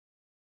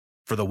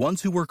For the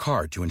ones who work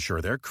hard to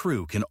ensure their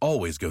crew can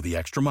always go the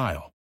extra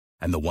mile,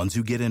 and the ones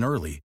who get in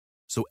early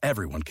so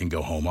everyone can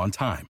go home on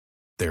time,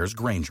 there's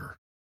Grainger,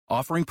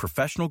 offering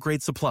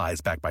professional-grade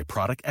supplies backed by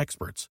product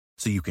experts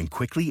so you can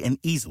quickly and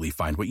easily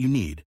find what you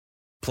need.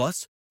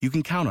 Plus, you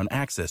can count on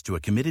access to a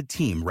committed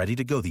team ready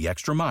to go the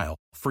extra mile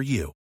for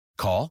you.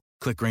 Call,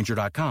 click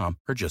Grainger.com,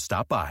 or just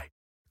stop by.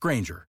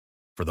 Grainger,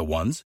 for the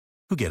ones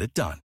who get it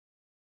done.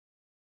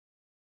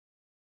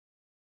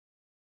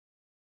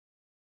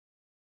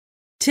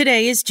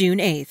 Today is June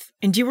 8th,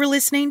 and you are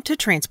listening to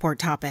Transport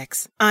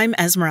Topics. I'm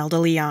Esmeralda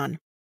Leon.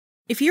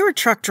 If you're a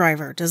truck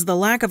driver, does the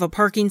lack of a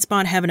parking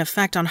spot have an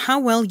effect on how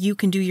well you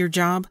can do your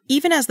job?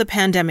 Even as the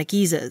pandemic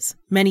eases,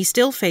 many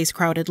still face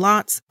crowded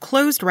lots,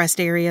 closed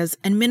rest areas,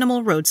 and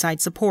minimal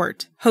roadside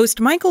support. Host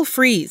Michael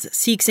Freeze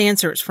seeks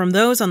answers from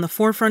those on the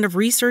forefront of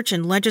research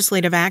and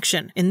legislative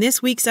action in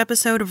this week's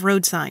episode of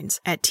Road Signs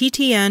at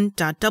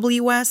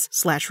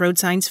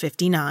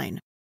ttn.ws/roadsigns59.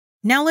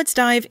 Now let's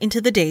dive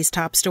into the day's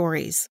top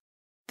stories.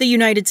 The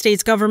United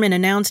States government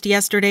announced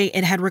yesterday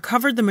it had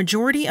recovered the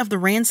majority of the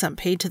ransom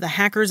paid to the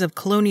hackers of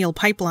Colonial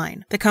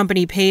Pipeline. The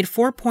company paid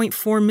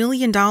 $4.4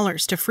 million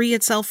to free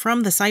itself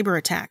from the cyber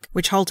attack,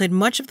 which halted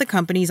much of the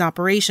company's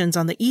operations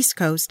on the East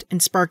Coast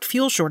and sparked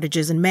fuel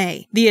shortages in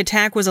May. The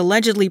attack was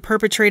allegedly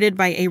perpetrated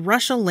by a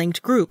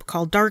Russia-linked group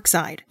called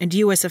DarkSide, and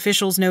U.S.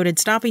 officials noted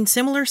stopping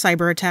similar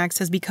cyber attacks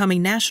has become a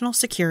national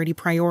security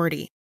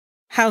priority.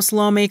 House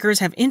lawmakers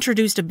have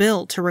introduced a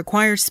bill to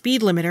require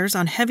speed limiters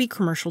on heavy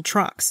commercial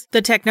trucks.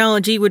 The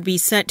technology would be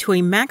set to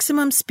a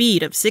maximum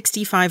speed of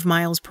 65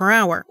 miles per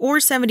hour or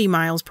 70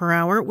 miles per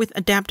hour with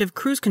adaptive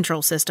cruise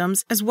control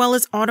systems as well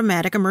as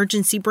automatic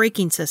emergency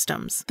braking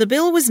systems. The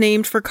bill was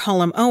named for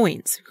Cullum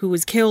Owings, who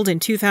was killed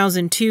in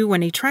 2002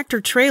 when a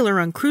tractor-trailer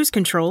on cruise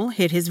control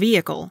hit his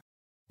vehicle.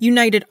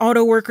 United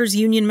Auto Workers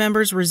Union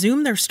members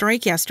resumed their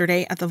strike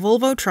yesterday at the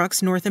Volvo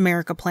Trucks North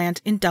America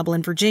plant in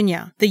Dublin,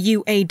 Virginia. The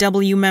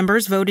UAW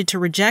members voted to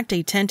reject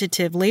a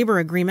tentative labor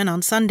agreement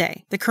on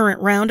Sunday. The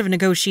current round of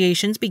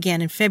negotiations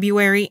began in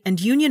February, and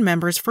union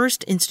members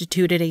first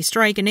instituted a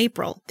strike in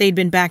April. They'd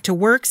been back to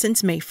work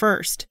since May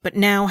 1st, but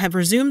now have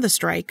resumed the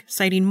strike,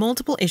 citing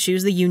multiple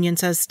issues the union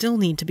says still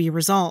need to be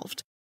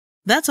resolved.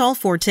 That's all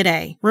for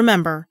today.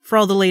 Remember, for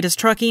all the latest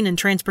trucking and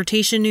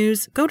transportation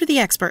news, go to the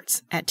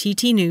experts at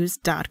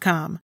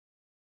ttnews.com.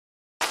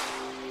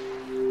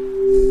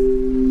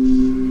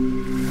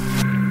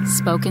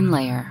 Spoken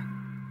Layer.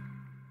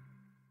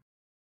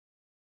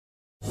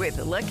 With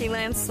the Lucky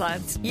Land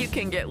Slots, you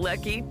can get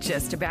lucky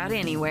just about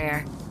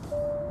anywhere.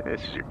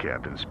 This is your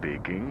captain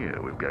speaking.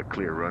 We've got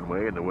clear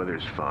runway and the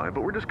weather's fine,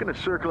 but we're just going to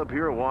circle up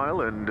here a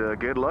while and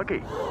get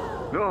lucky.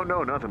 No,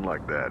 nothing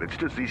like that. It's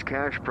just these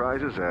cash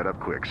prizes add up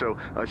quick. So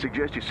I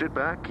suggest you sit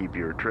back, keep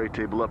your tray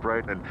table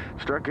upright, and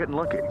start getting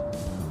lucky.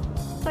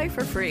 Play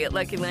for free at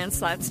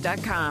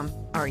LuckyLandSlots.com.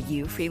 Are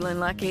you feeling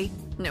lucky?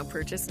 No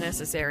purchase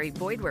necessary.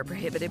 Void where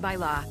prohibited by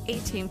law.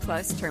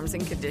 18+ terms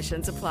and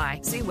conditions apply.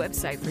 See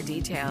website for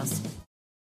details.